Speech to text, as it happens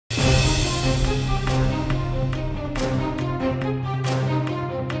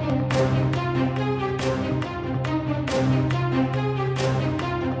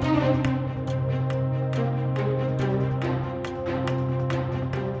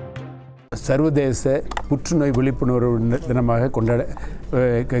சர்வதேச புற்றுநோய் விழிப்புணர்வு தினமாக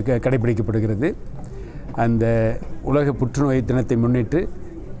கடைபிடிக்கப்படுகிறது. அந்த உலக புற்றுநோய் தினத்தை முன்னிட்டு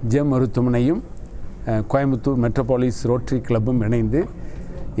ஜெம் மருத்துவமனையும் கோயம்புத்தூர் மெட்ரோபாலிஸ் ரோட்டரி கிளப்பும் இணைந்து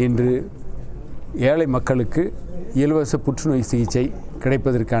இன்று ஏழை மக்களுக்கு இலவச புற்றுநோய் சிகிச்சை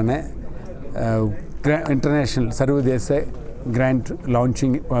கிடைப்பதற்கான இன்டர்நேஷ்னல் சர்வதேச கிராண்ட்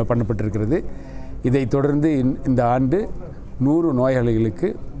லான்ச்சிங் பண்ணப்பட்டிருக்கிறது. இதைத் தொடர்ந்து இந்த ஆண்டு 100 நோயாளிகளுக்கு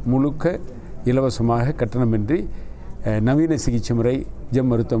முழுக்க இலவசமாக கட்டணமின்றி நவீன சிகிச்சை முறை ஜெம்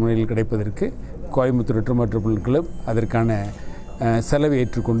மருத்துவமனையில் கிடைப்பதற்கு கோயம்புத்தூர் மெட்ரோபாலிஸ் கிளப் அதற்கான செலவை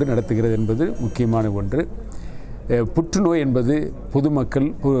ஏற்றுக்கொண்டு நடத்துகிறது என்பது முக்கியமான ஒன்று. புற்றுநோய் என்பது பொதுமக்கள்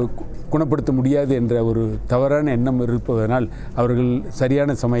குணப்படுத்த முடியாது என்ற ஒரு தவறான எண்ணம் இருப்பதனால் அவர்கள் சரியான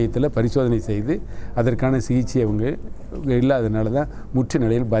சமயத்தில் பரிசோதனை செய்து அதற்கான சிகிச்சை அவங்க இல்லாதனால தான் முற்று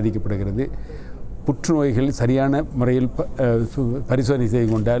நிலையில் பாதிக்கப்படுகிறது. புற்றுநோய்கள் சரியான முறையில் பரிசோதனை செய்து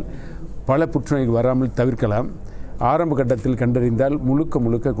கொண்டால் பல புற்றுநோய்கள் வராமல் தவிர்க்கலாம். ஆரம்ப கட்டத்தில் கண்டறிந்தால்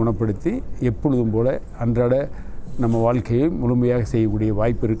முழுக்க குணப்படுத்தி எப்பொழுதும் போல அன்றாட நம்ம வாழ்க்கையை முழுமையாக செய்யக்கூடிய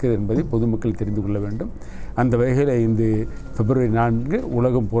வாய்ப்பு இருக்குது என்பதை பொதுமக்கள் தெரிந்து கொள்ள வேண்டும். அந்த வகையில் இந்த பிப்ரவரி 4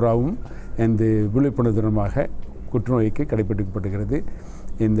 உலகம் பூராவும் இந்த விழிப்புணர்வு தினமாக புற்றுநோய்க்கு கடைபிடிக்கப்படுகிறது.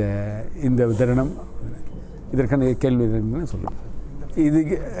 இந்த தினம் இதற்கான கேள்வி சொல்லலாம். இது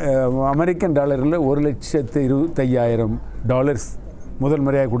அமெரிக்கன் டாலரில் $1,25,000 முதல்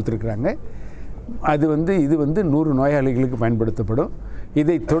முறையாக கொடுத்துருக்குறாங்க. இது 100 நோயாளிகளுக்கு பயன்படுத்தப்படும்.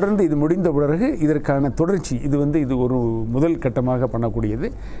 இதை தொடர்ந்து இது முடிந்த பிறகு இதற்கான தொடர்ச்சி இது ஒரு முதல் கட்டமாக பண்ணக்கூடியது.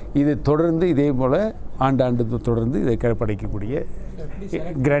 இது தொடர்ந்து இதே போல் ஆண்டாண்டு தொடர்ந்து இதை படைக்கக்கூடிய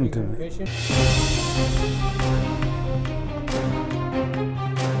கிராண்ட்.